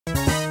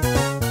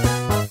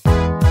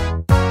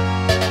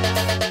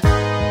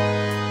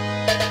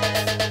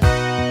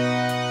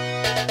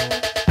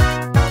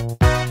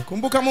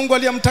Kumbuka Mungu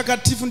aliye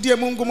mtakatifu ndiye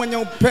Mungu mwenye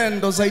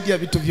upendo zaidi ya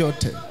vitu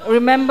vyote.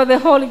 Remember, the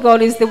Holy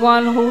God is the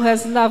one who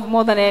has love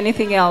more than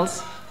anything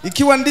else.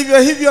 Ikiwa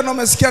ndivyo hivyo na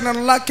umesikia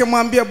neno lake,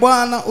 mwambie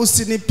Bwana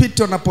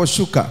usinipite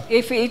unaposhuka.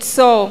 If it's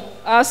so,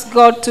 ask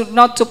God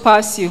not to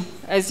pass you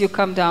as you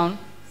come down.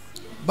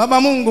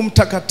 Baba Mungu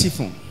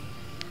mtakatifu,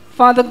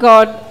 Father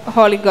God,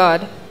 Holy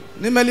God,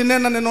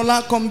 nimelinena neno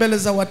lako mbele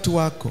za watu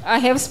wako. I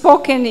have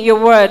spoken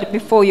your word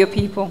before your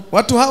people.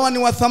 Watu hawa ni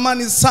wa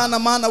thamani sana,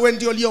 maana wewe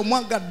ndio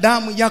uliomwaga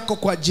damu yako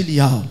kwa ajili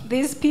yao.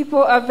 These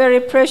people are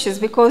very precious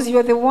because you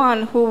are the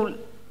one who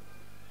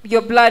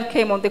your blood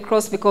came on the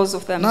cross because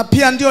of them. Na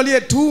pia ndio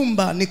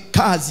aliyetuumba, ni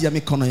kazi ya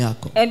mikono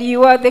yako. And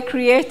you are the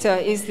creator,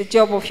 is the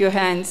job of your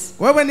hands.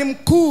 Wewe ni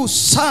mkuu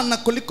sana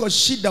kuliko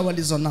shida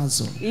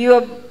walizonazo. You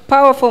are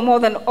powerful more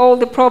than all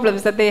the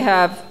problems that they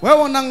have.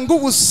 Wewe una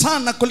nguvu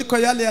sana kuliko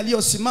yale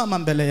yaliyosimama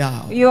mbele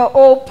yao. You are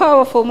all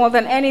powerful more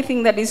than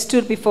anything that is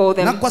stood before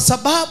them. Na kwa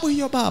sababu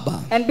hiyo Baba,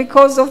 and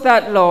because of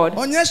that, Lord,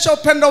 onyesha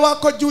upendo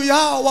wako juu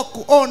yao,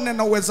 wakuone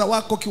na uweza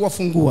wako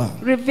kiwafungua.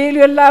 Reveal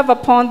your love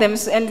upon them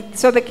and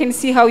so they can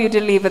see how you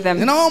deliver them.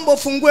 Ninaomba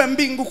ufungue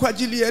mbingu kwa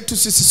ajili yetu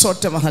sisi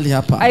sote mahali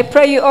hapa. I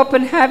pray you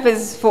open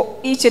heavens for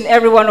each and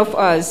every one of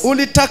us.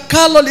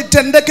 Ulitakalo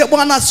litendeke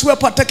Bwana,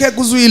 asiwepo atakaye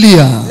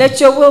kuzuilia.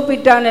 Let your will be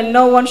done and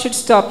no one should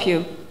stop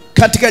you.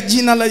 Katika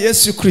jina la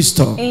Yesu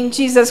Kristo. In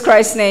Jesus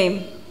Christ's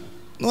name.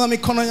 Inua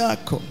mikono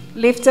yako.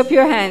 Lift up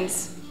your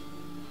hands.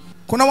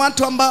 Kuna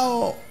watu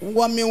ambao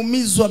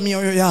wameumizwa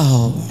mioyo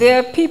yao. There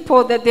are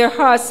people that their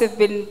hearts have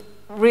been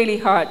really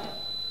hard.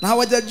 Na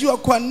hawajajua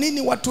kwa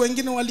nini watu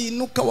wengine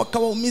waliinuka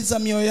wakawaumiza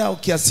mioyo yao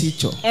kiasi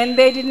hicho. And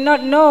they did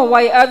not know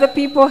why other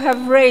people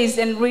have raised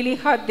and really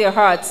hurt their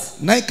hearts.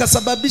 Na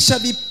ikasababisha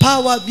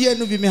vipawa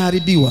vyenu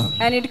vimeharibiwa.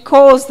 And it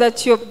caused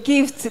that your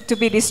gifts to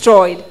be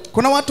destroyed.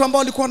 Kuna watu ambao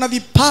walikuwa na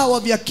vipawa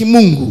vya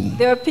kimungu.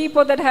 There are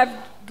people that have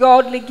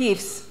godly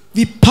gifts.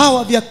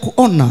 Vipawa vya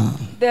kuona.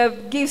 The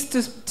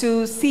gifts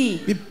to see.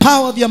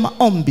 Vipawa vya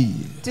maombi.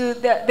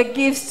 The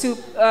gifts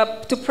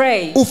to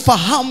pray.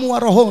 Ufahamu wa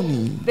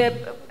rohoni. The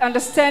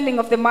understanding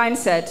of the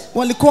mindset.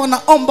 Walikuwa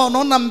wanaomba,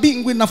 wanaona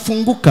mbingu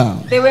inafunguka.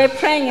 They were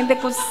praying and they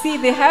could see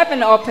the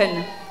heaven open.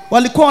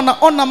 Walikuwa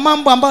wanaona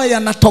mambo ambayo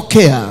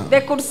yanatokea.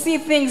 They could see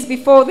things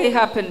before they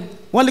happen.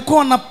 Walikuwa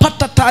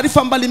wanapata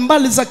taarifa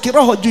mbalimbali za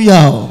kiroho juu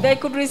yao. They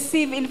could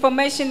receive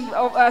information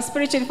of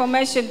spiritual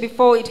information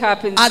before it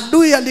happens.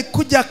 Adui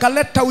alikuja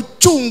akaleta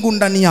uchungu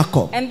ndani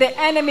yako. And the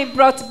enemy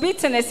brought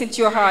bitterness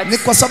into your heart. Ni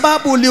kwa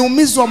sababu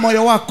uliumizwa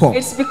moyo wako.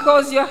 It's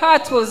because your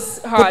heart was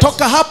hurt.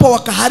 Kutoka hapo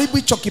wakaharibu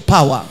hicho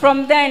kipawa.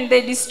 From then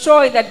they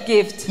destroyed that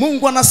gift.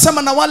 Mungu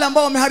anasema na wale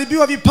ambao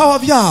wameharibiwa vipawa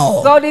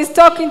vyao. God is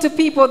talking to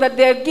people that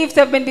their gifts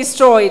have been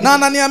destroyed. Na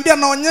ananiambia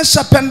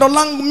naonyesha pendo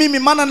langu mimi,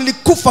 maana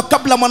nilikufa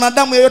kabla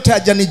mwanadamu yeyote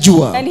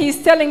hajanijua. And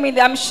he's telling me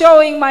that I'm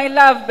showing my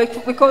love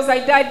because I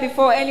died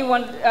before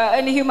anyone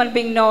any human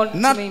being known to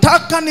me.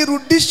 Nataka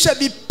nirudishe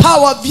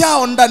vipawa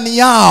vyao ndani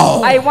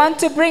yao. I want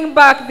to bring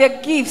back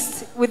their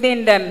gifts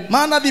within them.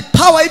 Maana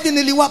vipawa hivi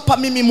niliwapa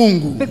mimi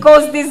Mungu.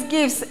 Because these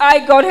gifts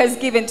God has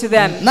given to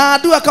them. Na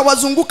adui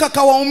akawazunguka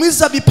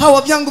akawaumiza,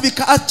 vipawa vyangu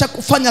vikaacha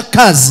kufanya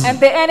kazi. And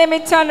the enemy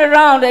turned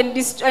around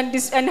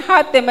and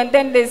hurt them, and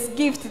then this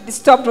gift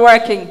stopped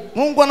working.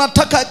 Mungu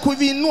anataka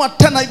kuvinua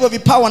tena hivyo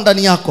vipawa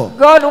ndani yako.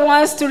 God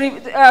wants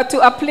to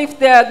uplift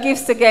their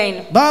gifts again.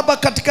 Baba,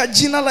 katika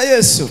jina la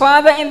Yesu.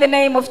 Father, in the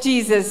name of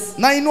Jesus.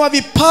 Na inua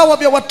vipawa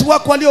vya watu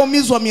wako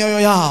walioumizwa mioyo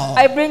yao.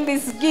 I bring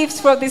these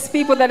gifts for these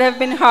people that have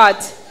been hurt.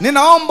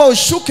 Ninaomba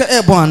ushuke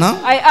Bwana.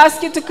 I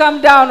ask you to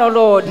come down, O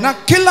Lord. Na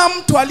kila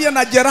mtu aliye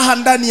na jeraha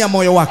ndani ya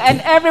moyo wake.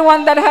 And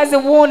everyone that has a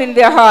wound in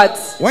their hearts.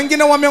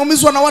 Wengine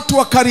wameumizwa na watu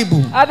wa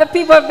karibu. Other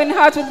people have been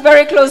hurt with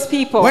very close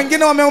people.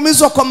 Wengine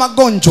wameumizwa kwa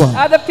magonjwa.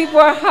 Other people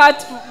are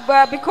hurt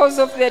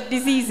because of their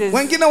diseases.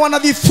 Wengine wana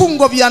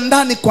vifungo vya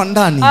ndani kwa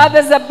ndani.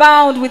 Others are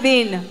bound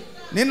within.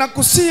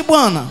 Ninakusihi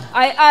Bwana,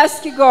 I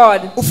ask you,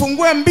 God,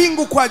 ufungue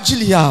mbingu kwa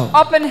ajili yao.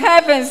 Open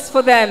heavens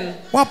for them.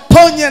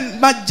 Waponye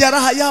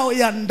majeraha yao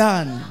ya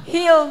ndani.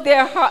 Heal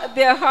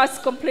their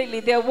hearts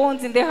completely, their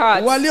wounds in their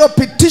hearts.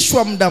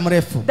 Waliopitishwa muda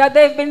mrefu. That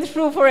they've been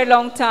through for a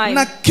long time.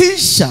 Na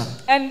kisha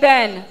and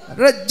then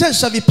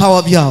rejesha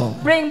vipawa vyao.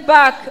 Bring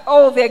back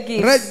all their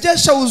gifts.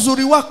 Rejesha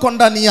uzuri wako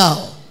ndani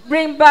yao.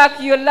 Bring back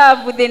your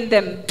love within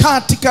them.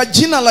 Katika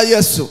jina la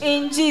Yesu.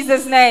 In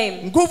Jesus'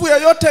 name. Nguvu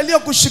yoyote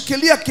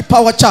iliyokushikilia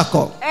kipawa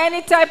chako.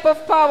 Any type of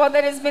power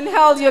that has been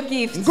held your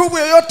gift. Nguvu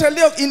yoyote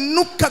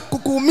iliyoinuka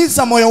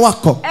kukuumiza moyo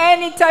wako.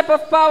 Any type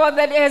of power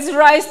that has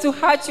rise to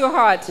hurt your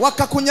heart.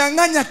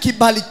 Wakakunyang'anya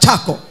kibali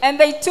chako. And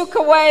they took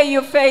away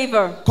your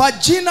favor. Kwa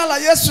jina la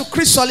Yesu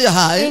Kristo aliye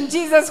hai. In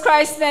Jesus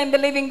Christ's name, the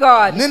living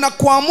God.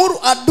 Ninakuamuru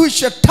adui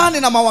shetani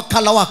na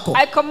mawakala wako.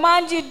 I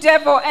command you,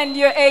 devil and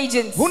your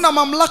agents. Huna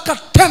mamlaka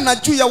tena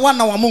juu ya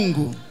wana wa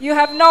Mungu. You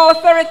have no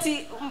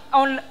authority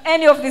on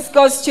any of these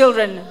God's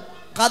children.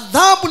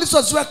 Ghadhabu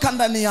ulizoziweka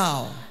ndani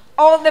yao.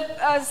 All the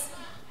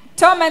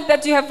torment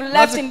that you have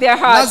left in their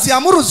hearts.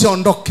 Naziamuru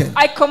ziondoke.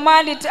 I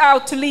command it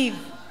out to leave.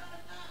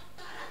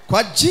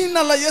 Kwa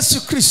jina la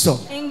Yesu Kristo.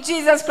 In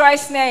Jesus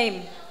Christ's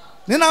name.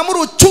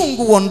 Ninaamuru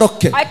uchungu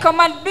uondoke. I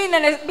command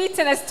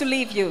bitterness to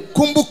leave you.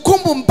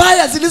 Kumbukumbu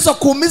mbaya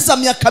zilizokuumiza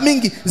miaka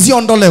mingi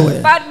ziondolewe.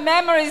 Bad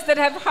memories that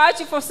have hurt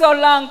you for so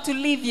long to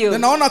leave you.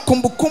 Ninaona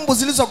kumbukumbu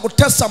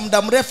zilizokutesa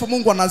muda mrefu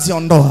Mungu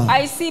anaziondoa.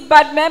 I see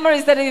bad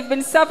memories that have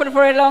been suffered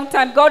for a long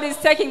time. God is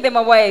taking them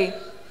away.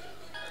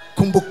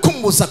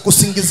 Kumbukumbu za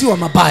kusingiziwa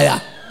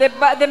mabaya.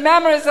 The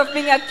memories of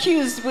being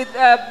accused with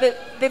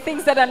the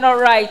things that are not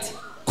right.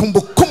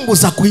 Kumbukumbu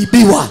za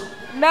kuibiwa.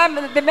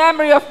 The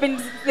memory of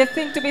the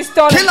thing to be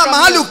stolen. Kila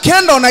mahali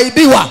ukienda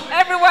unaibiwa.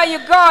 Everywhere you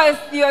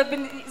go,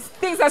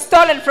 things are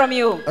stolen from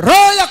you.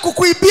 Roho ya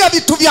kukuibia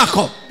vitu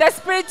vyako. The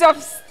spirit of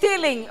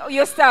stealing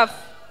your stuff.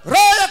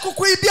 Roho ya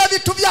kukuibia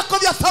vitu vyako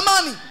vya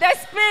thamani. The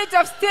spirit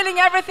of stealing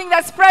everything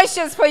that's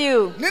precious for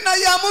you.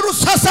 Ninaiamuru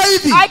sasa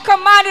hivi. I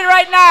command it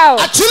right now.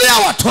 Achilia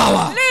watu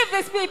hawa. Leave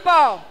these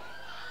people.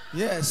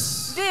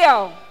 Yes.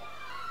 Ndio.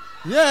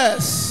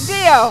 Yes.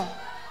 Ndio.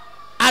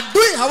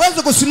 Adui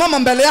hawezi kusimama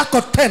mbele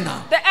yako tena.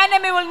 The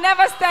enemy will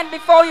never stand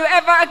before you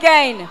ever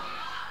again.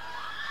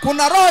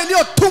 Kuna roho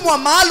iliyotumwa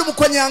maalum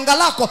kwenye anga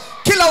lako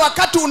kila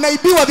wakati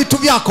unaibiwa vitu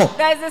vyako.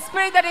 There is a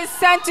spirit that is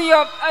sent to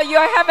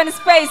your heaven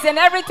space, and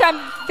every time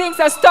things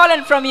are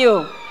stolen from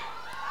you.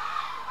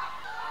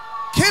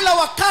 Kila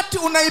wakati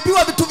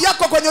unaibiwa vitu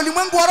vyako kwenye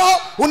ulimwengu wa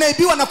roho,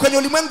 unaibiwa na kwenye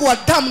ulimwengu wa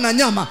damu na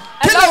nyama.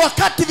 Kila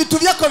wakati vitu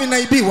vyako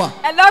vinaibiwa.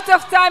 A lot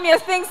of time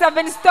your things have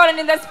been stolen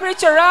in the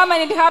spiritual realm,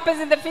 and it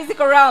happens in the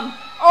physical realm.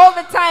 All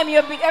the time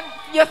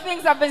your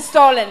things have been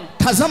stolen.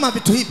 Tazama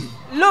vitu hivi.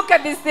 Look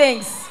at these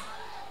things.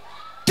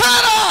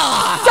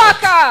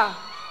 Toka!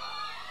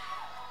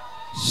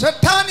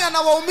 Shetani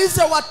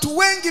anawaumiza watu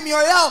wengi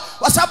mioyo yao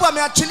kwa sababu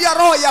ameachilia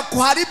roho ya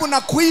kuharibu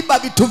na kuiba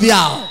vitu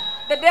vyao.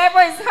 The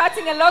devil is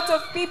hurting a lot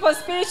of people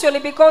spiritually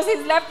because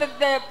he's left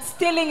the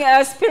stealing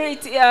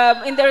spirit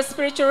in their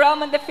spiritual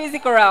realm and the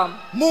physical realm.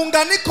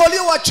 Muunganiko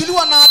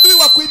ulioachiliwa na adui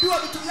wa kuibiwa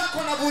vitu vyako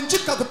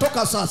unavunjika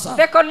kutoka sasa.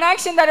 The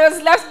connection that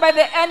was left by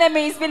the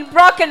enemy has been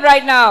broken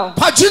right now.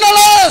 Kwa jina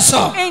la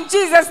Yesu. In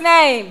Jesus'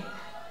 name.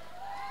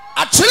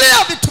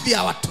 Achilia vitu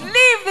vya watu.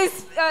 Leave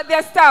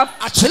their stuff.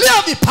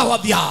 Achilia vipawa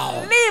vyao.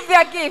 Leave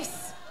their gifts.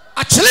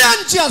 Achilia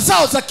njia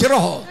zao za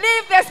kiroho.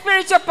 Leave their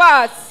spiritual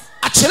paths.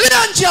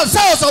 Achilia njia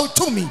zao za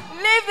uchumi.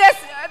 Leave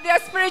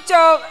their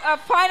spiritual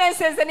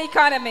finances and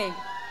economy.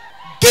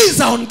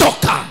 Giza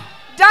ondoka.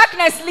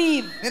 Darkness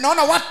leave.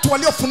 Ninaona watu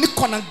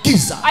waliofunikwa na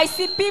giza. I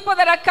see people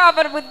that are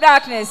covered with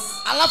darkness.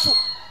 Alafu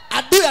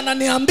adui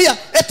ananiambia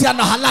eti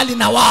ana halali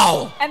na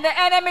wao. And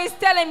the enemy is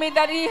telling me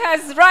that he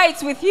has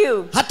rights with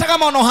you. Hata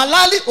kama una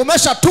halali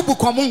umeshatubu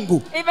kwa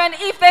Mungu. Even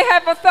if they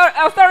have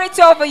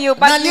authority over you,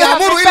 but you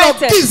have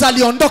repented. Giza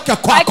liondoke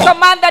kwako. I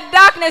command the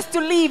darkness to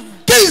leave.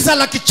 Giza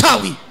la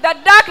kichawi. The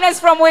darkness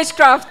from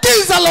witchcraft.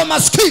 Giza la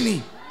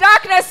maskini.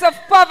 Darkness of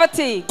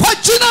poverty. Kwa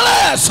jina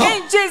la Yesu.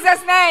 In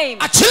Jesus' name.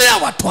 Achilia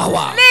watu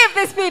hawa. Leave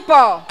these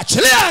people.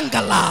 Achilia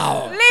anga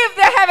lao. Leave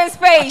their heaven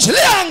space.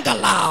 Achilia anga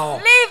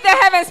lao. Leave their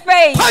heaven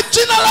space. Kwa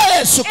jina la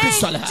Yesu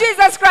Kristo. In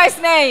Jesus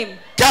Christ's name.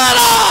 Get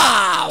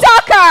out.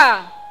 Toka.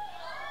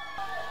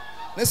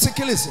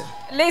 Nisikilize.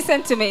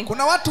 Listen to me.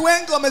 Kuna watu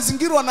wengi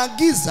wamezingirwa na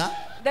giza.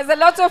 There's a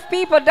lot of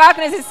people,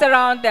 darkness is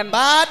around them.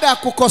 Baada ya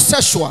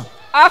kukoseshwa.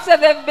 After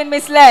they've been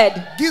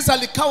misled. Giza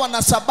likawa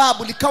na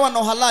sababu, likawa na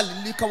uhalali,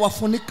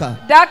 likawafunika.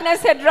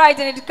 Darkness had right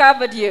and it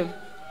covered you.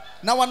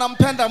 Na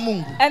wanampenda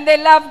Mungu. And they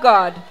love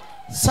God.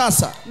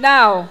 Sasa.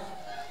 Now.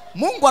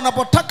 Mungu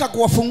anapotaka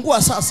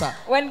kuwafungua sasa.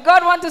 When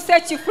God wants to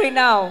set you free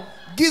now.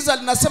 Giza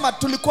linasema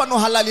tulikuwa na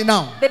uhalali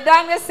nao. The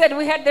darkness said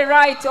we had the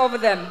right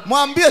over them.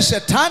 Mwambie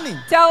shetani.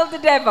 Tell the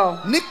devil.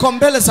 Niko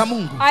mbele za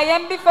Mungu. I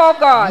am before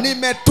God.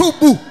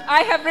 Nimetubu.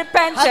 I have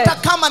repented. Hata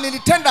kama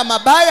nilitenda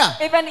mabaya.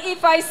 Even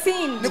if I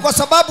sinned. Ni kwa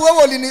sababu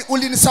wewe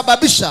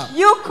ulinisababisha.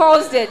 You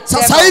caused it.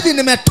 Sasa hivi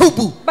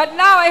nimetubu. But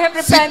now I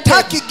have repented.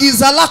 Sitaki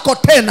giza lako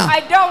tena.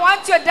 I don't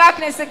want your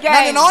darkness again.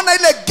 Na ninaona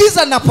ile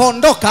giza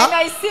linapoondoka. And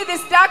I see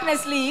this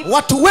darkness leave.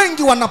 Watu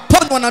wengi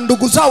wanaponywa na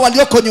ndugu zao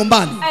walioko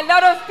nyumbani. A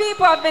lot of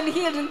people have been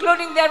healed,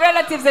 including their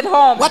relatives at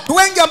home. Watu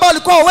wengi ambao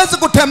walikuwa hawezi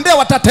kutembea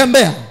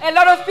watatembea. A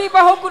lot of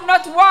people who could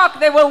not walk,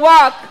 they will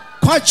walk.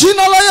 Kwa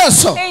jina la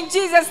Yesu. In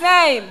Jesus'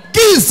 name.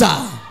 Giza.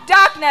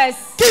 Darkness.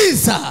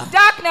 Giza.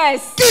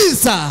 Darkness.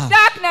 Giza.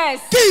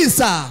 Darkness.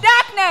 Giza.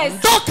 Darkness.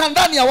 Ndoka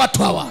ndani ya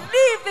watu hawa.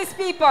 Leave these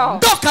people.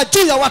 Ndoka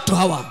juu ya watu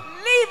hawa.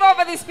 Leave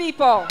over these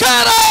people.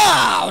 Get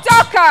out.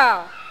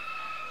 Toka.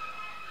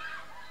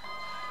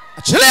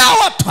 Achilia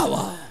watu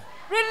hawa.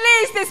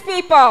 Release these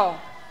people.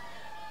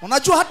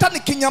 Unajua hata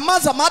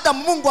nikinyamaza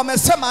maadamu Mungu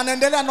amesema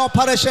anaendelea na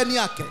operation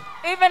yake.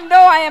 Even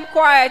though I am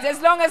quiet,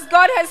 as long as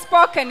God has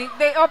spoken,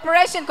 the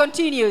operation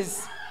continues.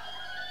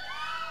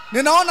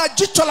 Ninaona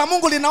jicho la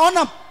Mungu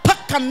linaona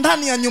mpaka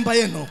ndani ya nyumba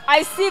yenu.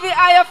 I see the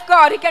eye of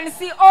God. He can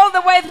see all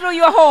the way through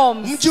your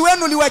homes. Mji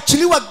wenu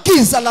uliachiliwa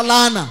giza la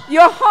laana.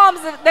 Your homes,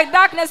 the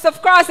darkness of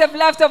Christ have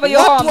left over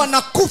your homes. Watu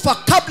wanakufa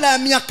kabla ya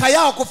miaka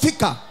yao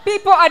kufika.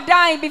 People are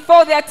dying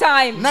before their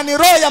time. Na ni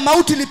roho ya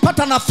mauti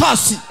ilipata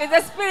nafasi. It's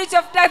the spirit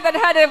of death that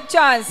had a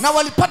chance. Na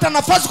walipata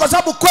nafasi kwa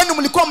sababu kwenu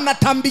mlikuwa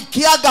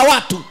mnatambikiaga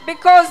watu.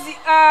 Because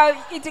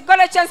it got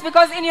a chance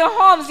because in your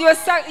homes you are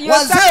Wazee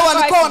walikuwa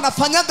sacrificing.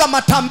 wanafanyaga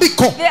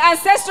matambiko. The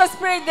ancestral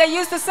spirit they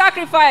used to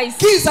sacrifice.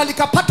 Giza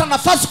likapata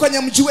nafasi kwenye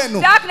mji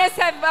wenu. Darkness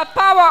have a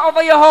power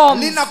over your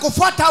homes.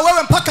 Linakufuata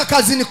wewe mpaka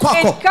kazini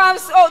kwako.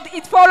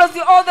 It follows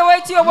you all the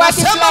way to your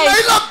working Nasema na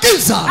place. hilo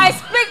giza. I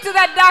speak to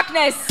that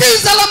darkness.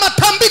 Giza la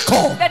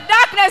matambiko. The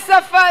darkness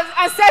of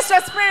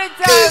ancestral spirit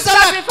Giza la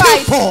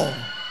sacrifice. kifo.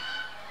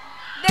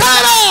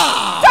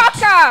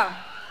 Toka.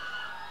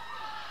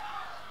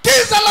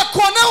 Giza la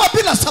kuonewa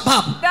bila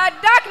sababu. The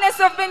darkness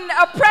of being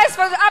oppressed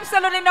for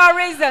absolutely no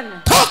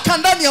reason. Toka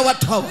ndani ya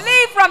watu hawa.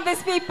 Leave from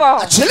these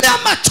people. Achilia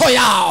macho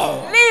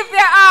yao. Leave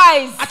their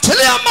eyes.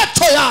 Achilia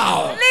macho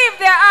yao. Leave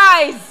their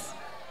eyes.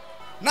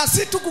 Na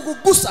si tu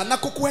kukugusa na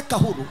kukuweka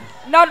huru.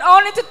 Not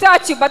only to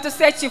touch you but to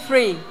set you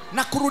free.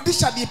 Na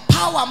kurudisha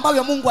vipawa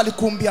ambavyo Mungu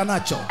alikuumbia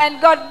nacho. And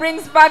God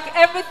brings back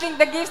everything,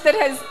 the gifts that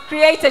has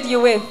created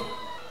you with.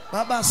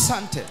 Baba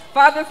asante.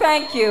 Father,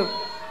 thank you.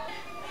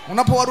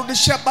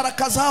 Unapowarudishia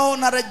baraka zao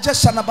na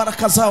rejesha na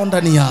baraka zao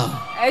ndani yao.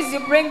 As you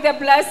bring the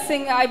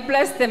blessing, I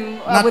bless them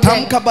within.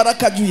 Natamka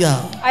baraka juu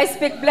yao. I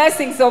speak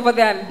blessings over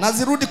them. Na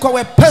zirudi kwa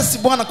wepesi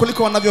Bwana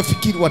kuliko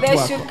wanavyofikiri watu They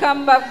wako. should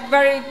come back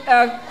very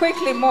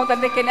quickly, more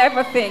than they can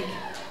ever think.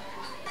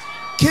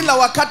 Kila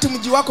wakati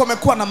mji wako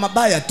umekuwa na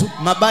mabaya tu,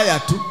 mabaya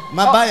tu,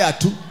 mabaya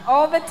tu.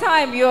 All the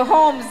time your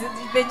homes,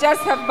 they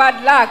just have bad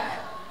luck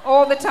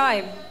all the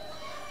time.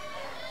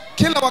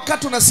 Kila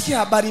wakati unasikia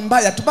habari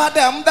mbaya tu.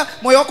 Baada ya muda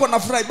moyo wako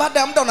unafurahi. Baada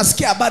ya muda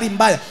unasikia habari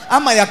mbaya,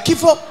 ama ya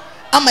kifo,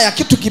 ama ya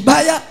kitu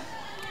kibaya.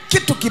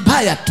 Kitu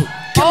kibaya tu.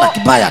 Kila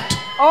kibaya tu.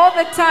 All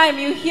the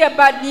time you hear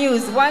bad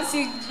news. Once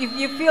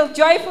you feel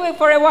joyful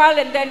for a while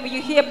and then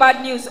you hear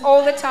bad news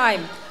all the time.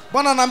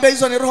 Bwana anaambia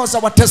hizo ni roho za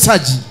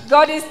watesaji.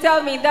 God is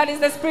telling me that is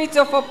the spirit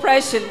of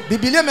oppression.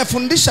 Biblia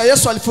imefundisha,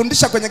 Yesu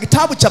alifundisha kwenye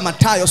kitabu cha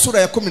Mathayo sura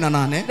ya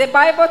 18. The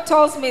Bible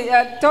tells me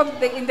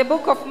in the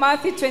book of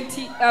Matthew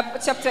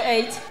chapter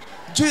 8.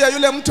 Juu ya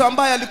yule mtu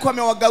ambaye alikuwa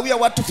amewagawia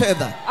watu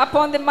fedha.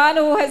 Upon the man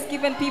who has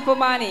given people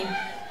money.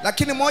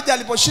 Lakini mmoja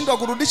aliposhindwa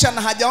kurudisha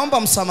na hajaomba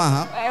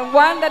msamaha.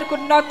 One that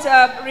could not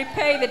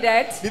repay the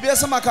debt. Biblia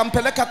sema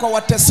akampeleka kwa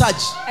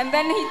watesaji. And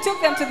then he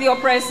took them to the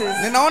oppressors.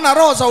 Ninaona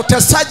roho za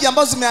utesaji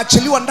ambazo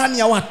zimeachiliwa ndani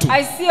ya watu.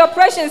 I see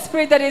oppression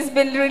spirit that has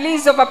been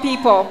released over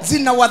people.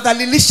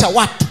 Zinawadhalilisha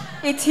watu.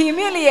 It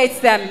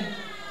humiliates them.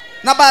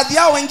 Na baadhi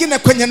yao wengine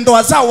kwenye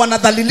ndoa zao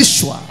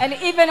wanadhalilishwa. And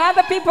even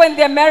other people in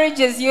their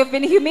marriages, you have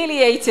been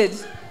humiliated.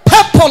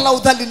 Pepo la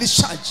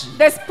udhalilishaji.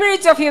 The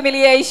spirit of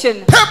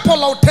humiliation. Pepo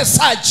la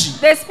utesaji.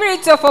 The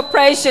spirit of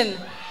oppression.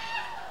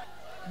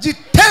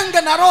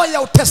 Jitenge na roho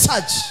ya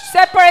utesaji.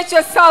 Separate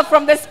yourself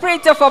from the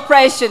spirit of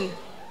oppression.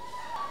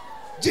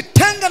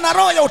 Jitenge na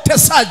roho ya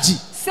utesaji.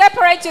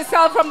 Separate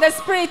yourself from the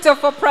spirit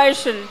of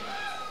oppression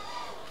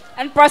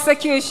and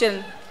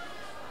persecution.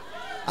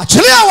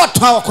 Achilia watu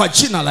hawa kwa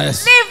jina la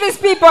Yesu. Leave these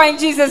people in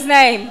Jesus'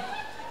 name.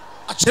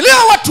 Achilia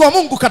watu wa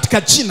Mungu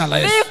katika jina la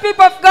Yesu. Leave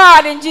people of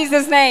God in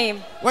Jesus' name.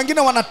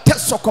 Wengine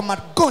wanateswa kwa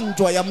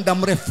magonjwa ya muda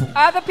mrefu.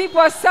 Other people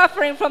are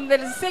suffering from the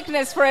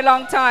sickness for a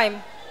long time.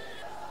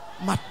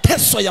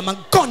 Mateso ya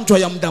magonjwa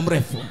ya muda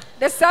mrefu.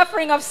 The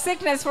suffering of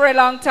sickness for a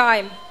long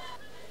time.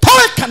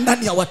 Toka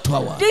ndani ya watu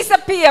hawa.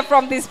 Disappear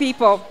from these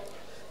people.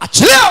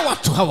 Achilia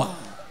watu hawa.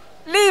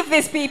 Leave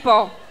these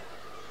people.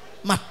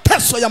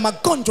 Mateso ya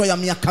magonjwa ya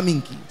miaka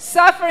mingi.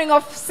 Suffering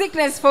of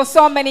sickness for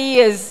so many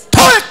years.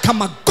 Toka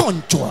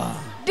magonjwa.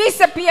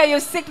 Disappear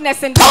your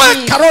sickness and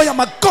disease. Toka roho ya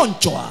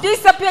magonjwa.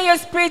 Disappear your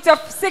spirit of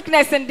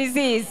sickness and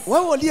disease.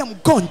 Wewe uliye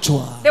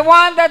mgonjwa. The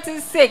one that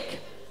is sick.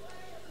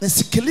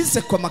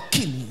 Nisikilize kwa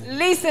makini.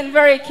 Listen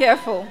very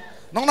careful.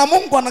 Naona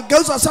Mungu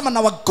anageuza asema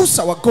na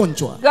wagusa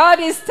wagonjwa. God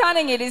is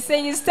turning it. He's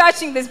saying he's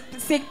touching the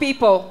sick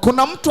people.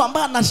 Kuna mtu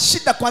ambaye ana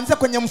shida kuanzia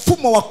kwenye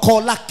mfumo wa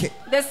koo lake.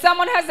 There's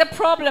someone has a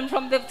problem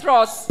from the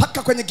throat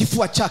Paka kwenye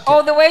kifua chake.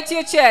 all the way to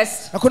your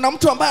chest. Na kuna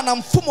mtu ambaye ana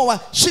mfumo wa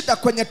shida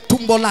kwenye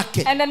tumbo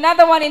lake. And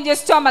another one in your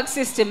stomach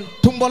system.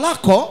 Tumbo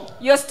lako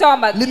Your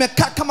stomach.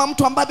 limekaa kama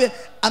mtu ambaye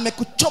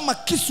amekuchoma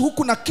kisu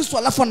huku na kisu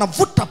alafu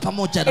anavuta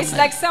pamoja na. It's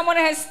like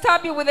someone has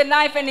stabbed you with a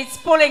knife and it's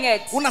pulling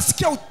it.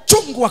 Unasikia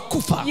uchungu wa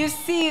kufa. You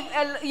see,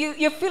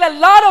 you feel a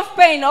lot of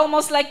pain,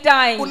 almost like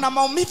dying. Una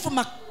maumivu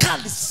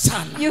makali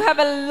sana. You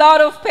have a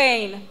lot of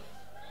pain.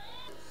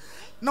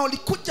 Na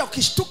ulikuja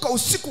ukishtuka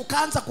usiku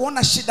ukaanza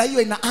kuona shida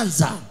hiyo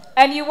inaanza.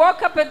 And you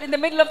woke up in the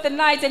middle of the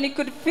night and you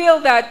could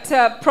feel that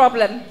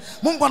problem.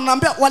 Mungu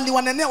ananiambia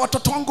waliwanenea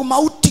watoto wangu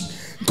mauti.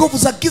 Nguvu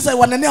za giza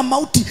wanenea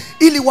mauti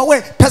ili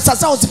wawe pesa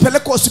zao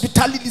zipelekwe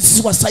hospitali ili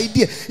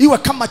zisiwasaidie iwe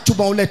kama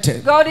chuma ulete.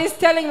 God is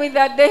telling me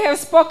that they have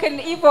spoken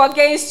evil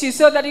against you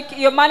so that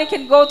your money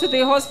can go to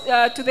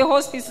the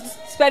hospital,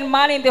 spend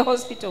money in the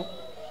hospital.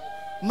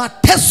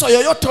 mateso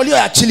yoyote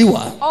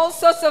uliyoachiliwa, all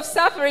sorts of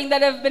suffering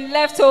that have been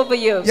left over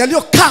you,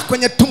 yaliyokaa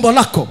kwenye tumbo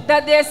lako,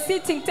 that they are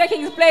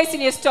taking place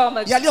in your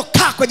stomach,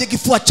 yaliyokaa kwenye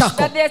kifua chako,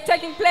 that they are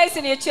taking place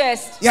in your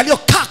chest,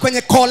 yaliyokaa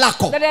kwenye koo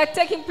lako, that they are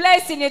taking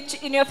place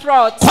in your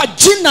throat. kwa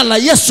jina la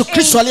Yesu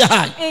Kristo aliye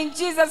hai, In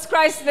Jesus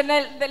Christ,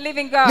 the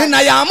living God,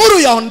 ninayaamuru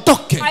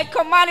yaondoke. I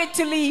command it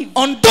to leave.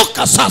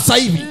 Ondoka sasa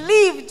hivi.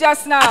 Leave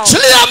just now.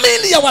 Achilia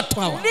miili ya watu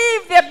hawa.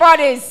 Leave their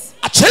bodies.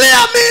 Achilia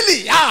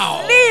miili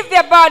yao. Leave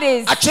their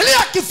bodies.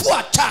 Achilia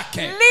kifua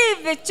chake.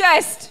 Leave the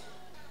chest.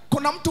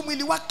 Kuna mtu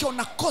mwili wake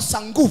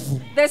unakosa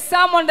nguvu. There's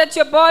someone that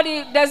your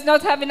body does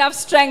not have enough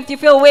strength. You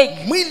feel weak.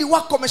 Mwili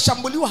wako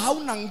umeshambuliwa,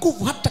 hauna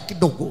nguvu hata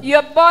kidogo.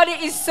 Your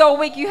body is so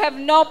weak. You have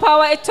no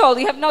power at all.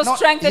 You have no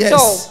strength at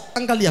all.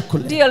 Angalia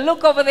kule. Dear,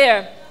 look over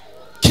there.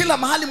 Kila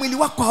mahali mwili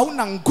wako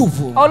hauna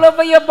nguvu. All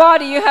over your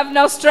body you have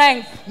no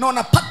strength. Na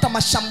unapata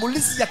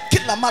mashambulizi ya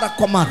kila mara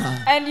kwa mara.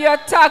 And you're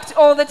attacked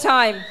all the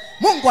time.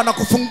 Mungu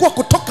anakufungua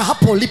kutoka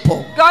hapo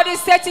ulipo. God is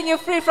setting you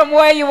free from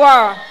where you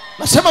are.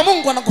 Nasema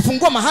Mungu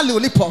anakufungua mahali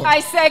ulipo.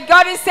 I say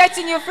God is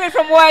setting you free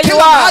from where you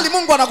Kila are. mahali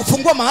Mungu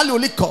anakufungua mahali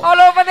uliko. All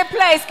over the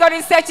place God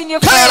is setting you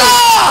free.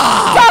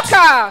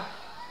 Toka.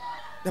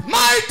 The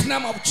mighty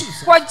name of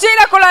Jesus. Kwa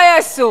jina kula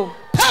Yesu.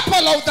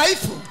 Pepo la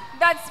udhaifu.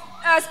 That's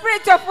a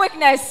spirit of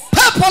weakness.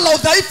 Pepo la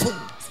udhaifu.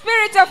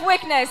 Spirit of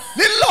weakness.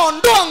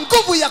 Lililoondoa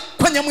nguvu ya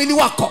kwenye mwili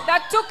wako.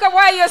 That took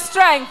away your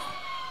strength.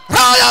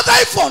 Roho ya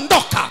udhaifu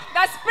ondoka.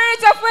 That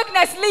spirit of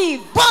weakness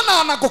leave.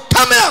 Bwana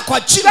anakukemea kwa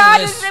jina la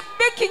God Yesu. is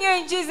rebuking you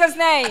in Jesus'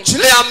 name.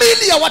 Achilia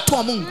miili ya watu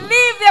wa Mungu.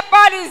 Leave their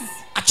bodies.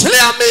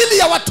 Achilia miili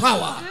ya watu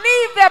hawa.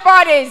 Leave their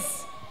bodies.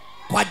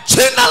 Kwa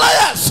jina la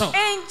Yesu.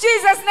 In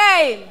Jesus'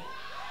 name.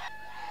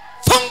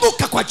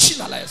 Funguka kwa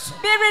jina la Yesu.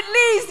 Be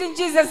released in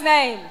Jesus'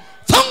 name.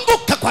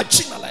 Funguka kwa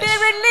jina la Be Yesu.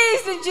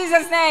 released in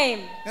Jesus'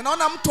 name.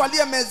 Ninaona mtu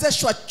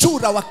aliyemezeshwa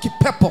chura wa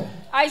kipepo.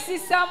 I see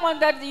someone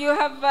that you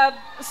have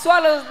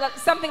swallowed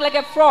something like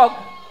a frog.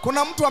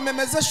 Kuna mtu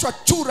amemezeshwa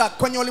chura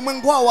kwenye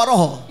ulimwengu wao wa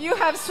roho. You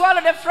have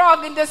swallowed a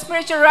frog in the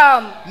spiritual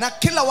realm. Na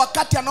kila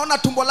wakati anaona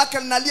tumbo lake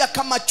linalia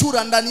kama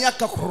chura ndani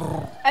yake.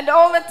 And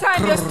all the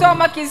time your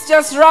stomach is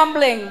just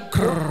rumbling.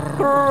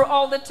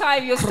 All the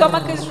time your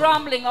stomach is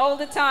rumbling all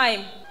the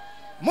time.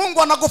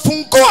 Mungu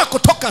anakufungua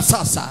kutoka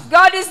sasa.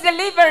 God is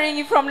delivering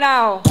you from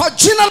now. Kwa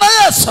jina la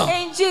Yesu.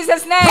 In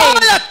Jesus' name.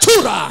 Roho ya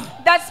chura.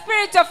 That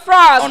spirit of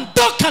frog.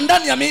 Ondoka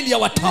ndani ya miili ya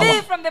watu hawa.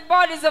 Leave from the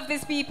bodies of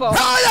these people.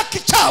 Roho ya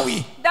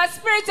kichawi. That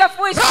spirit of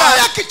witchcraft. Roho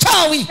ya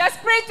kichawi. That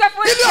spirit of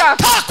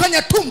witchcraft. Iliyokaa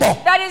kwenye tumbo.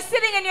 That is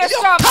sitting in your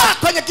stomach. Iliyokaa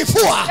kwenye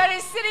kifua. That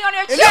is sitting on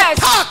your chest.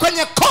 Iliyokaa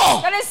kwenye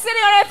koo. That is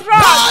sitting on your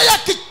throat. Roho ya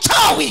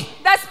kichawi.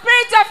 That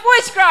spirit of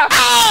witchcraft.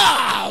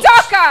 Out.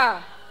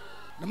 Toka.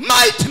 The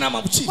mighty name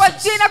of Jesus. Kwa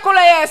jina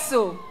kula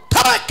Yesu.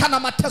 Toweka na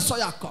mateso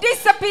yako.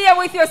 Disappear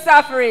with your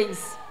sufferings.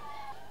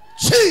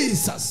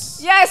 Jesus.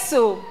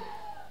 Yesu.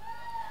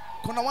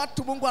 Kuna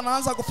watu Mungu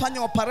anaanza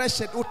kufanya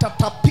operation,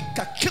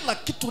 utatapika kila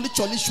kitu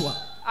ulicholishwa.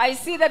 I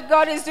see that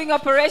God is doing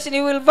operation.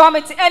 He will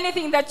vomit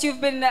anything that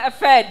you've been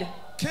fed.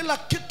 Kila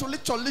kitu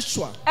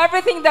ulicholishwa.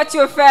 Everything that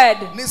you're fed.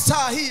 Ni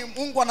saa hii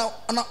Mungu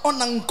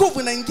anaona nguvu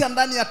inaingia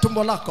ndani ya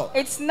tumbo lako.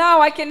 It's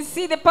now I can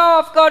see the power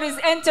of God is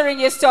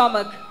entering your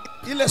stomach.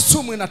 Ile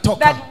sumu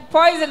inatoka. That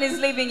poison is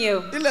leaving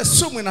you. Ile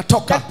sumu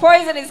inatoka. That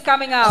poison is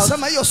coming out.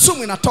 Nasema hiyo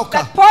sumu inatoka.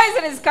 That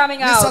poison is coming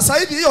Ni out. sasa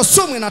hivi hiyo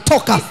sumu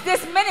inatoka. It's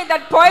this minute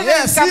that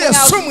poison is coming hiyo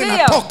out. sumu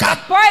inatoka. That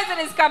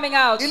poison is coming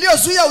out.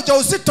 Iliyozuia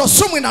ujauzito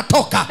sumu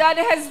inatoka. That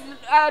has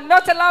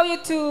not allow you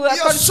to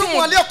Hiyo sumu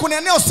conceive.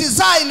 aliyokunenea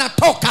usizae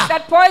inatoka.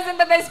 That poison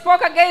that they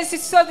spoke against you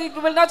so that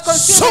you will not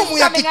conceive Sumu is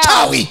ya coming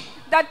kichawi. out.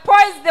 That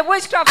poison, the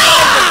witchcraft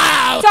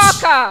poison.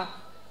 Toka.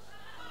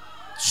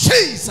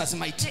 Jesus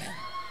mighty name.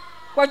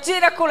 Kwa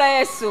jina kula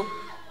Yesu.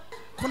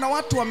 Kuna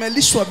watu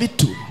wamelishwa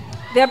vitu.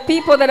 There are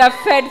people that have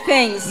fed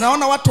things.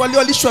 Naona watu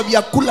waliolishwa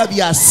vyakula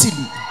vya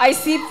asili. I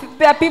see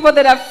there are people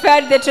that have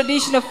fed the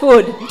traditional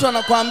food. Mtu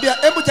anakuambia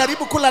hebu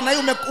jaribu kula na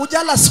hiyo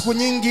ujala siku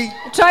nyingi.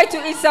 Try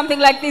to eat something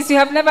like this. You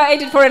have never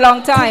ate it for a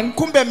long time.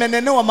 Kumbe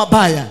menenewa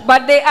mabaya.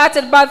 But they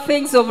added bad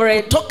things over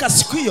it. Toka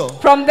siku hiyo.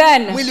 From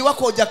then, Mwili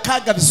wako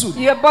hujakaga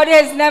vizuri. your body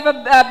has never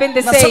been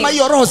the Nasema same.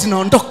 hiyo roho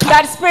zinaondoka.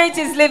 That spirit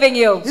is leaving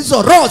you.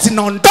 Hizo roho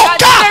zinaondoka.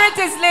 That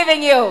spirit is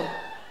leaving you.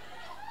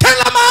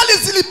 Kila mahali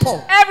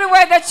zilipo.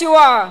 Everywhere that you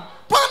are.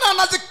 Bwana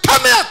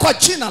anazikamea kwa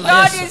jina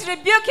la God Yesu. is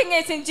rebuking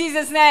it in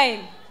Jesus' name.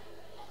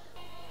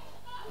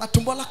 Na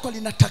tumbo lako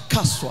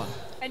linatakaswa.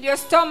 And your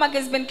stomach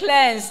has been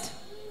cleansed.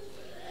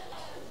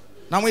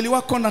 Na mwili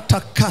wako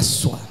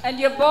unatakaswa. And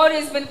your body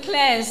has been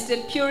cleansed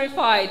and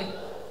purified.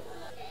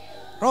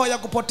 Roho ya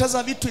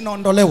kupoteza vitu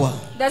inaondolewa.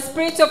 The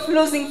spirit of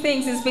losing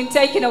things has been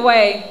taken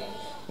away.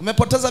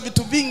 Umepoteza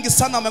vitu vingi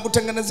sana,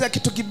 wamekutengenezea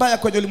kitu kibaya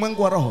kwenye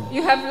ulimwengu wa roho.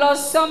 You have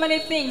lost so many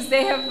things.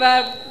 They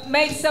have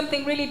made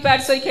something really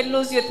bad so you can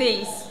lose your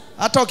things.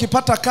 Hata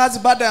ukipata kazi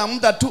baada ya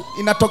muda tu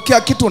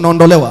inatokea kitu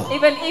unaondolewa.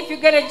 Even if you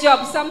get a job,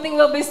 something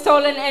will be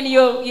stolen and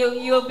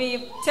you'll be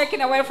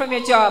taken away from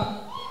your job.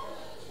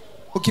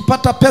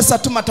 Ukipata pesa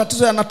tu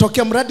matatizo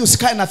yanatokea, mradi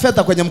usikae na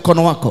fedha kwenye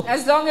mkono wako.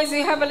 As long as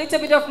you have a little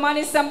bit of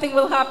money, something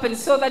will happen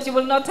so that you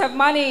will not have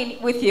money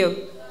with you.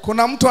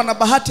 Kuna mtu ana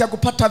bahati ya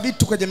kupata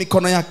vitu kwenye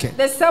mikono yake.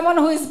 There's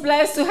someone who is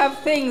blessed to have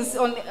things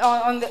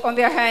on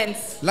their hands.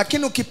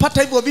 Lakini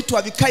ukipata hivyo vitu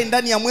havikai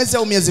ndani ya mwezi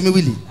au miezi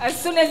miwili.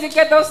 As soon as you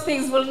get those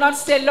things will not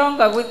stay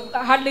longer, with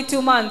hardly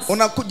 2 months.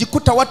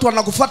 Unajikuta watu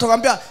wanakufuata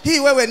kwambia, hii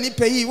wewe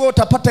nipe hii, wewe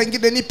utapata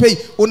ingine nipe hii,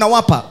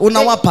 unawapa.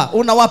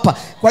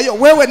 Kwa hiyo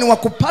wewe ni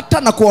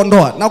wakupata na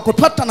kuondoa, na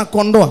kupata na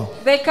kuondoa.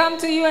 They come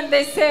to you and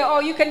they say,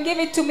 oh, you can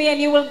give it to me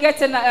and you will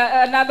get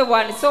another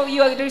one. So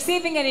you are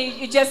receiving and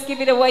you just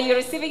give it away. You're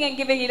receiving and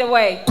giving it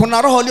away.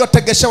 Kuna roho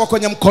iliyotegeshewa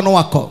kwenye mkono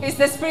wako. It's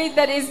the spirit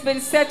that has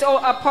been set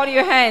upon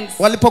your hands.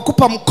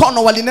 Walipokupa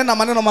mkono walinena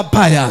maneno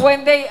mabaya.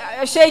 When they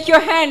shake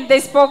your hand,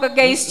 they spoke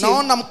against you.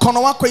 Naona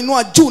mkono wako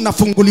inua juu na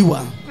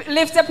funguliwa.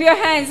 Lift up your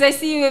hands. I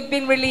see you have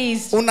been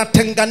released.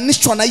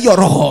 Unatenganishwa na hiyo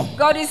roho.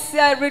 God is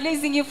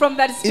releasing you from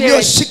that spirit.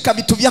 Iliyoshika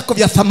vitu vyako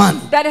vya thamani.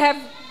 That have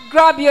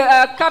grabbed your,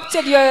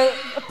 captured your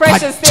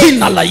precious things.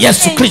 Jina la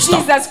Yesu Kristo.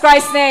 In Jesus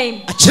Christ's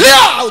name.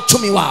 Achilia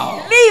uchumi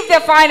wao. Leave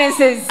their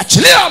finances.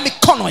 Achilia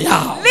mikono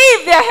yao.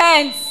 Leave their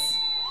hands.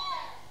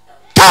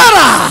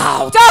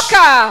 Kara.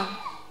 Toka.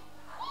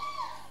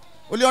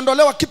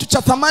 Uliondolewa kitu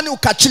cha thamani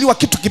ukaachiliwa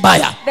kitu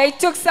kibaya. They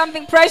took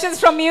something precious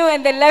from you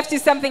and they left you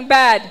something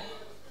bad.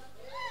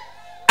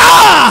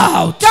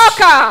 Out.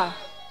 Toka.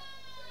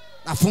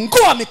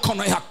 Nafungua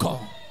mikono yako.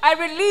 I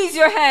release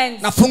your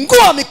hands.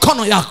 Nafungua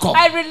mikono yako.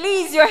 I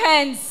release your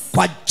hands.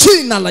 Kwa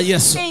jina la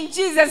Yesu. In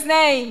Jesus'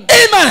 name.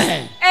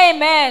 Amen.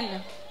 Amen.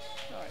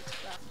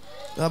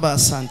 Baba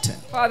asante.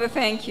 Father,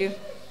 thank you.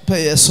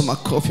 Mpe Yesu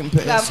makofi, mpe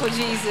Love Yesu. for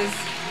Jesus.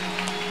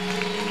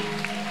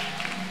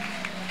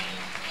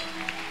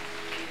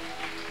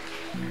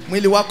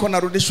 Mwili wako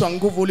narudishwa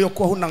nguvu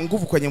uliokuwa huna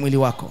nguvu kwenye mwili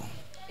wako.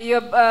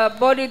 Your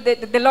body,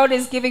 the Lord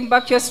is giving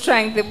back your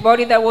strength, the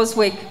body that was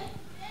weak.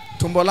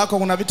 Tumbo lako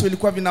kuna vitu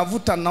ilikuwa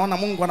vinavuta, naona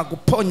Mungu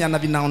anakuponya na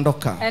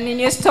vinaondoka. And in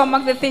your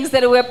stomach, the things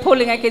that were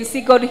pulling, I can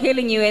see God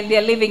healing you and they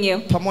are leaving you.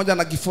 Pamoja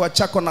na kifua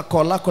chako na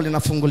koo lako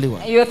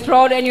linafunguliwa. Your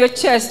throat and your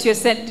chest,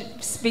 you're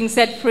being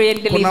set free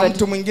and delivered. Kuna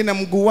mtu mwingine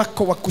mguu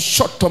wako wa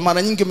kushoto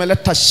mara nyingi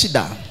umeleta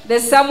shida.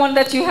 There's someone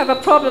that you have a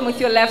problem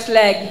with your left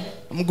leg.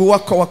 Mguu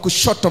wako wa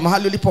kushoto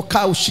mahali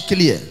ulipokaa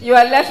ushikilie.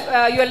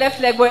 Your left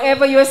leg,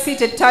 wherever you are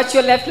seated, touch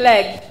your left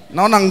leg.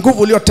 Naona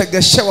nguvu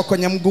iliyotegeshewa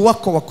kwenye mguu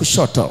wako wa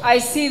kushoto.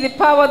 I see the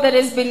power that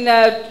has been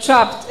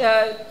trapped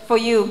for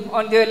you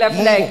on your left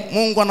leg.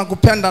 Mungu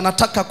anakupenda,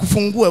 anataka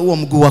kufungue huo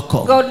mguu wako.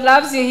 God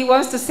loves you. He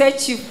wants to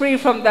set you free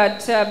from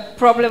that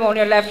problem on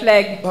your left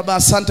leg. Baba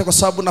asante kwa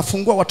sababu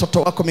nafungua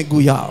watoto wako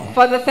miguu yao.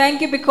 Father,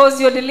 thank you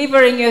because you're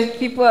delivering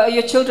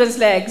your children's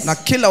legs. Na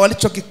kila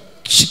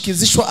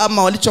walichokishikizishwa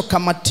ama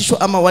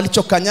walichokamatishwa ama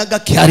walichokanyaga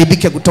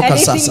kiharibike kutoka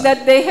sasa. Anything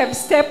that they have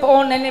stepped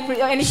on and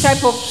any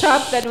type of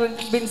trap that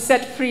has been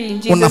set free in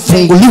Jesus' name.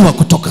 Unafunguliwa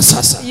kutoka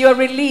sasa. You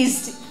are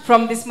released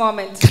from this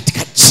moment. Katika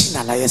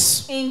jina la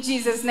Yesu. In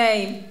Jesus'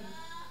 name.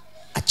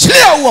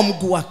 Achilia huo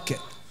mguu wake.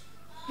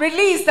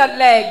 Release that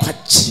leg. Kwa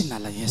jina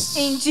la Yesu.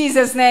 In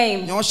Jesus'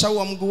 name. Nyosha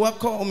huo mguu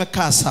wako,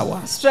 umekaa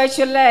sawa. Stretch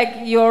your leg.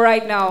 You're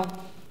right now.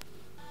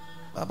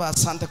 Baba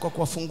asante kwa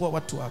kuwafungua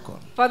watu wako.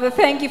 Father,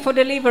 thank you for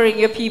delivering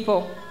your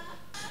people.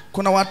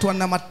 Kuna watu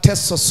wana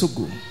mateso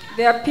sugu.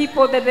 There are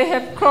people that they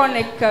have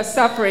chronic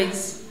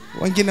sufferings.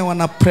 Wengine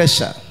wana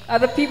pressure.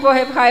 Other people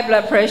have high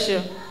blood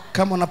pressure.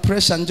 Kama una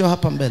pressure njoo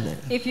hapa mbele.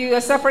 If you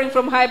are suffering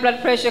from high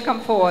blood pressure, come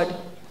forward.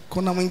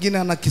 Kuna mwingine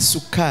ana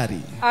kisukari.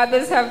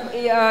 Others have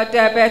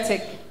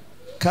diabetic.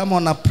 Kama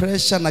una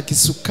pressure na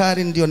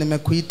kisukari ndio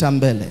nimekuita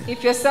mbele.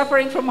 If you're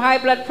suffering from high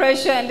blood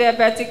pressure and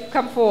diabetic,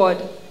 come forward.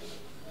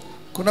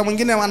 Kuna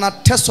mwingine wana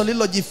teso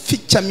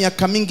lilojificha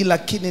miaka mingi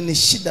lakini ni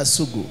shida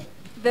sugu.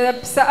 There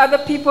are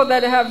other people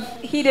that have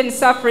hidden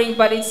suffering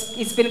but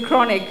it's been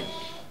chronic.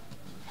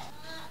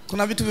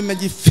 Kuna vitu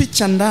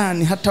vimejificha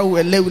ndani hata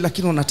uelewi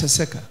lakini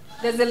unateseka.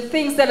 There's the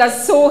things that are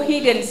so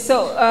hidden,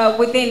 so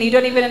within you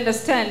don't even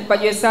understand,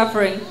 but you're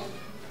suffering.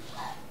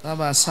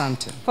 Baba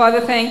asante.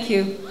 Father, thank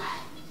you.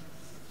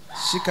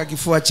 Shika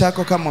kifua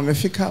chako kama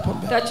umefika hapa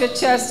mbele. Touch your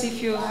chest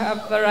if you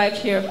have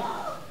arrived here.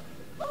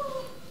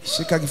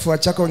 Shika kifua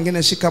chako,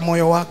 wengine shika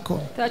moyo wako.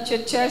 Touch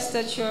your chest,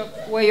 touch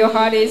where your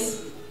heart is.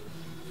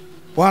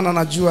 Bwana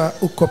najua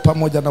uko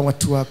pamoja na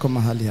watu wako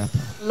mahali hapa.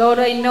 Lord,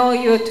 I know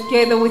you're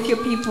together with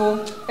your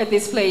people at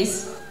this place.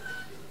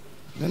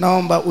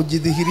 Ninaomba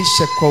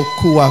ujidhihirishe kwa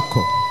ukuu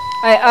wako.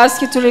 I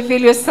ask you to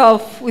reveal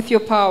yourself with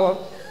your power.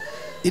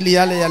 Ili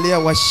yale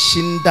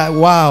yaliyowashinda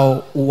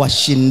wao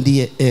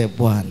uwashindie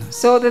Bwana.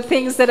 So the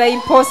things that are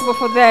impossible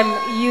for them,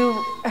 you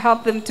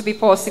help them to be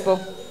possible.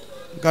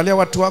 Angalia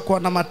watu wako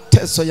wana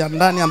mateso ya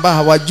ndani ambao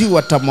hawajui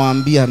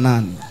watamwambia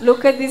nani.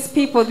 Look at these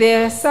people, they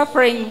are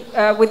suffering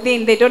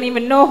within, they don't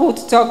even know who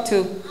to talk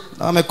to.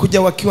 Na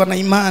wamekuja wakiwa na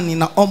imani,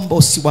 naomba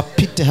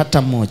usiwapite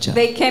hata mmoja.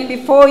 They came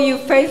before you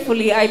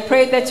faithfully. I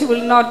pray that you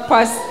will not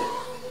pass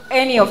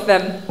any of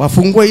them.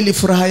 Wafungue ili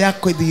furaha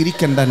yako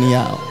idhihirike ndani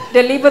yao.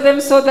 Deliver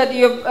them so that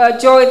your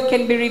joy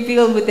can be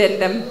revealed within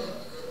them.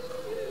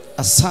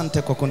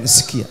 Asante kwa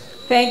kunisikia.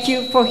 Thank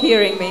you for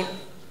hearing me.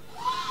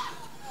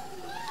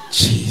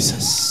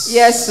 Jesus.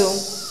 Yesu.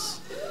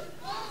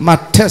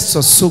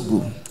 Mateso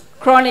sugu.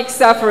 Chronic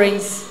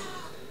sufferings.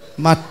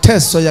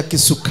 Mateso ya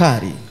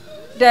kisukari.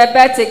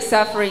 Diabetic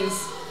sufferings.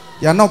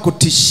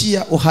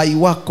 Yanayokutishia uhai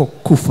wako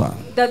kufa.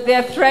 That they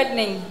are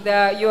threatening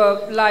your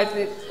life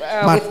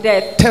with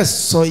death.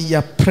 Mateso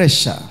ya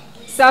pressure.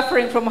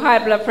 Suffering from high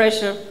blood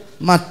pressure.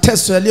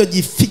 Mateso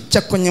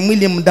yaliyojificha kwenye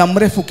mwili muda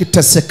mrefu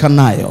kiteseka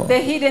nayo. The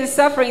hidden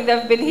suffering that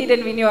have been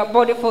hidden in your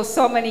body for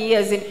so many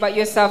years, but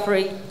you're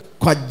suffering.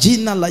 Kwa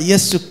jina la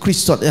Yesu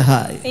Kristo aliye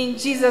hai. In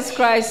Jesus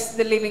Christ,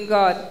 the living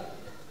God.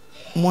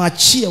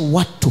 Mwachie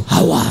watu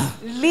hawa.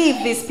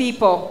 Leave these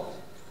people.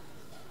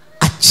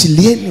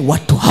 Achilieni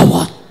watu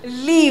hawa.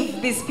 Leave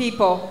these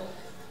people.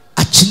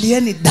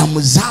 Achilieni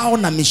damu zao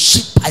na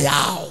mishipa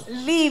yao.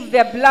 Leave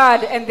their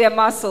blood and their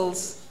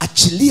muscles.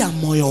 Achilia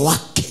moyo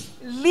wake.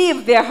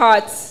 Leave their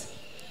hearts.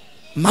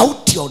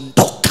 Mauti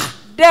ondoka.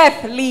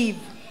 Death leave.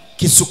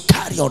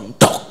 Kisukari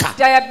ondoka.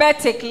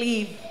 Diabetic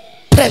leave.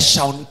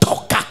 Pressure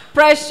ondoka.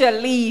 Pressure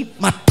leave.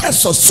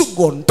 Mateso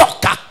sugu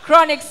ondoka.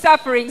 Chronic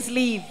sufferings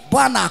leave.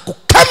 Bwana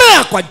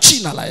akukemea kwa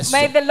jina la Yesu.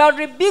 May the Lord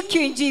rebuke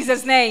you in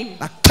Jesus' name.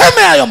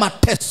 Nakemea hayo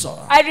mateso.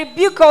 I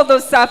rebuke all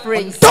those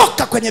sufferings.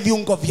 Ondoka kwenye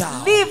viungo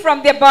vyao. Leave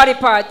from their body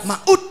parts.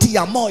 Mauti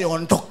ya moyo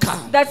ondoka.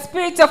 That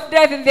spirit of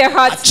death in their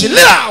hearts.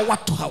 Achilia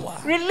watu hawa.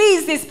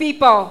 Release these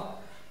people.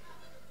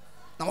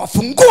 Na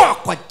wafungua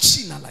kwa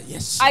jina la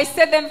Yesu. I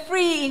set them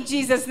free in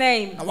Jesus'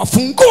 name. Na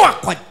wafungua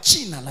kwa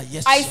jina la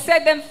Yesu. I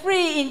set them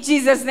free in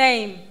Jesus'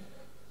 name.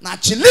 Na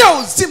achilia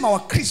uzima wa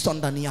Kristo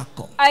ndani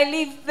yako. I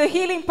leave the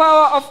healing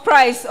power of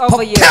Christ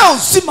over you. Pokea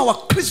uzima wa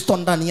Kristo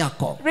ndani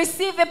yako.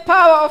 Receive the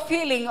power of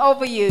healing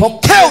over you.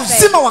 Pokea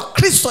uzima wa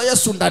Kristo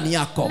Yesu ndani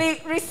yako.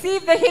 Receive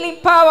the healing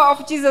power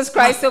of Jesus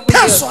Christ over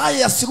you. Mateso haya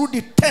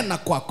yasirudi tena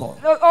kwako.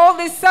 All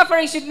this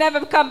suffering should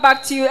never come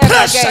back to you ever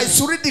Pressure again.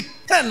 isirudi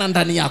tena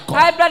ndani yako.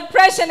 High blood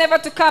pressure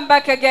never to come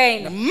back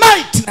again.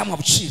 Mighty name of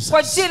Jesus.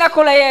 Kwa jina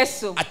kula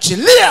Yesu.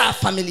 Achilia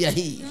familia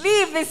hii.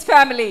 Leave this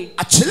family.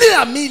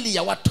 Achilia mili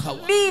ya watu hawa.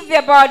 Leave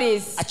their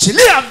bodies.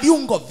 Achilia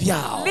viungo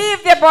vyao.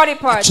 Leave their body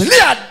parts.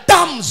 Achilia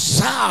damu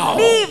zao.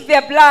 Leave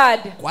their blood.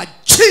 Kwa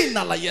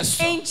jina la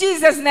Yesu. In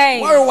Jesus'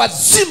 name. Wawe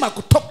wazima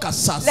kutoka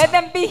sasa. Let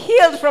them be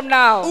healed from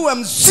now. Uwe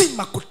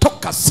mzima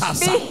kutoka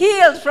sasa. Be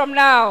healed from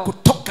now.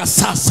 Kutoka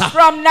sasa.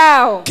 From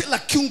now. Kila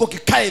kiungo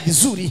kikae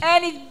vizuri.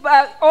 And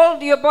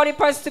all your body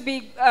parts to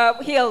be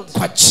healed.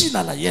 Kwa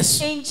jina la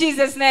Yesu. In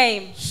Jesus'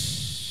 name.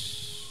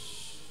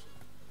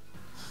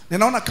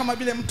 Ninaona kama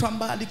vile mtu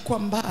ambaye alikuwa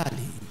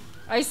mbali.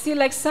 I see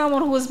like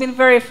someone who has been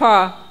very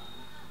far.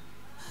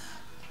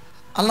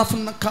 Alafu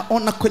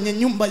nakaona kwenye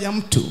nyumba ya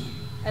mtu.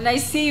 And I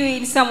see you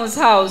in someone's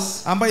house.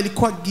 Ambayo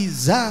ilikuwa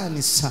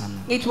gizani sana.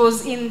 It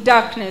was in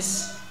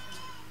darkness.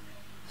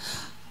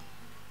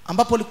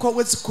 Ambapo ulikuwa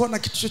huwezi kuona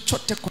kitu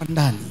chochote kwa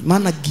ndani,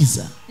 maana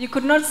giza. You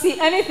could not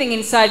see anything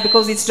inside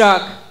because it's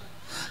dark.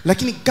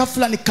 Lakini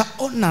ghafla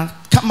nikaona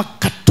kama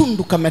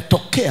katundu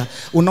kametokea,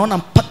 unaona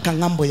mpaka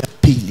ngambo ya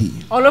pili.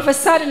 All of a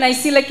sudden I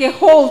see like a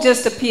hole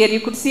just appeared.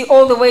 You could see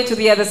all the way to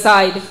the other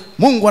side.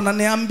 Mungu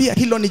ananiambia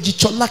hilo ni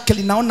jicho lake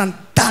linaona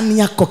ndani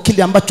yako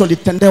kile ambacho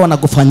litendewa na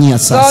kufanyia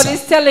sasa. God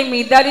is telling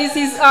me that is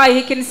his eye.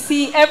 He can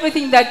see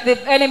everything that the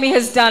enemy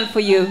has done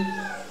for you.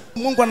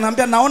 Mungu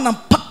ananiambia naona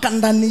mpaka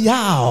ndani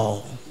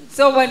yao.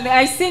 So when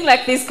I sing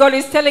like this, God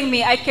is telling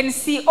me I can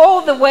see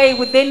all the way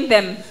within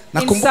them,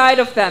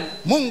 inside of them.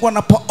 Mungu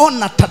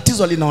anapoona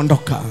tatizo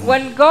linaondoka.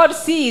 When God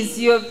sees,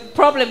 your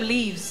problem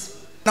leaves.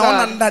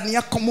 Naona ndani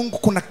yako Mungu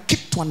kuna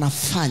kitu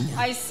anafanya.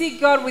 I see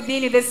God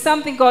within you. There's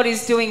something God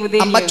is doing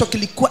within ambacho you.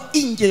 kilikuwa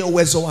nje ya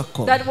uwezo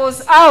wako. That was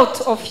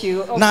out of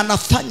you. Na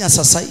anafanya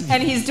sasa hivi.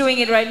 And he's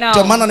doing it right now.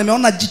 Ndio maana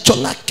nimeona jicho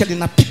lake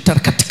linapita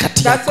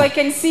katikati yako. That's why I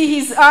can see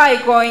his eye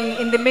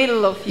going in the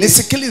middle of you.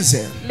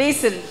 Nisikilize.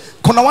 Listen.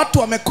 Kuna watu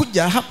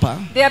wamekuja hapa.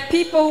 There are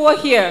people who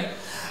are here.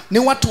 Ni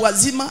watu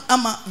wazima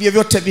ama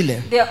vyovyote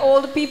vile. They are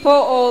old people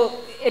or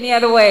any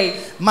other way.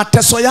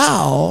 Mateso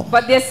yao.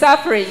 But their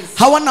sufferings.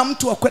 Hawana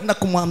mtu wa kwenda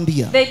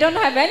kumwambia. They don't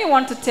have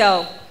anyone to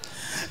tell.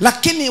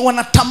 Lakini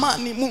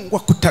wanatamani Mungu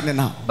akutane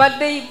nao. But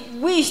they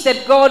wish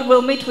that God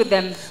will meet with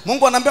them.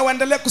 Mungu anaambia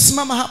waendelee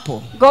kusimama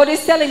hapo. God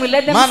is telling me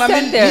let them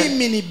stand there.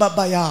 Mimi ni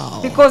baba yao.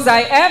 Because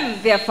I am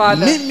their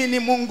father. Mimi ni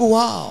Mungu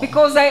wao.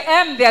 Because I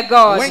am their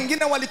God.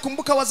 Wengine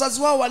walikumbuka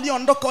wazazi wao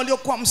walioondoka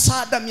waliokuwa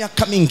msaada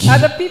miaka mingi.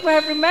 Other people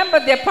have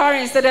remembered their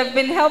parents that have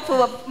been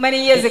helpful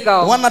many years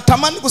ago.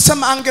 Wanatamani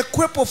kusema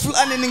angekuepo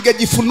fulani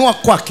ningejifunua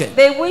kwake.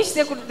 They wish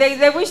they could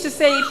they wish to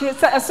say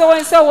if so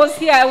and so was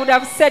here I would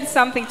have said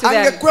something to them.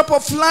 Angekuepo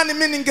fulani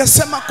mimi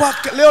ningesema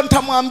kwake leo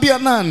nitamwambia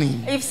nani?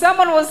 If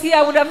someone was here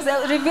I would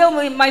have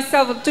revealed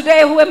myself.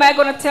 Today who am I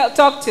going to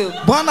talk to?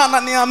 Bwana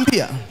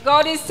ananiambia.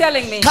 God is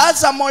telling me.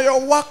 Kaza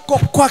moyo wako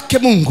kwake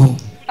Mungu.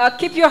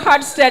 Keep your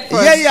heart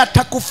steadfast. Yeye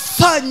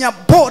atakufanya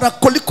bora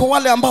kuliko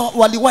wale ambao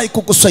waliwahi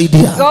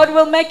kukusaidia. God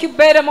will make you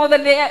better more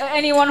than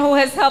anyone who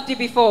has helped you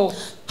before.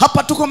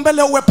 Hapa tuko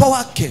mbele uwepo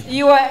wake.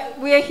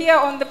 We are here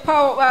on the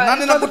power. Na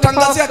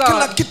ninakutangazia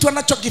kila kitu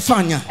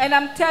anachokifanya. And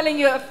I'm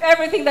telling you of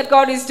everything that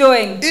God is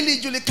doing. Ili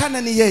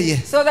ijulikane ni yeye.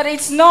 So that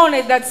it's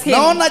known that's him.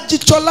 Naona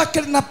jicho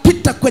lake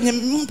linapita kwenye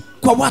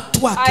kwa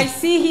watu wake. I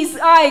see his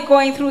eye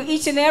going through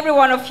each and every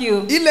one of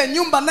you. Ile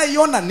nyumba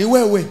naiona ni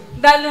wewe.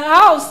 That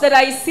house that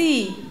I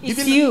see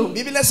is you.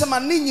 Biblia sema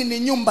ninyi ni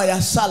nyumba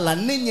ya sala,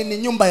 ninyi ni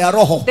nyumba ya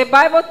roho. The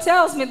Bible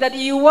tells me that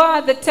you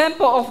are the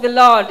temple of the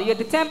Lord. You're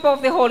the temple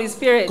of the Holy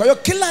Spirit. Kwa hiyo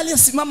kila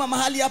aliyesimama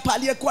mahali hapa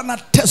aliyekuwa na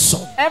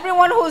teso,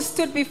 everyone who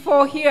stood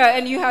before here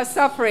and you have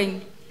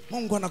suffering,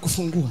 Mungu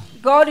anakufungua.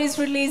 God is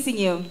releasing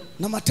you.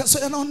 Na mateso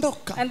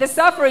yanaondoka. And the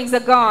sufferings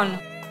are gone.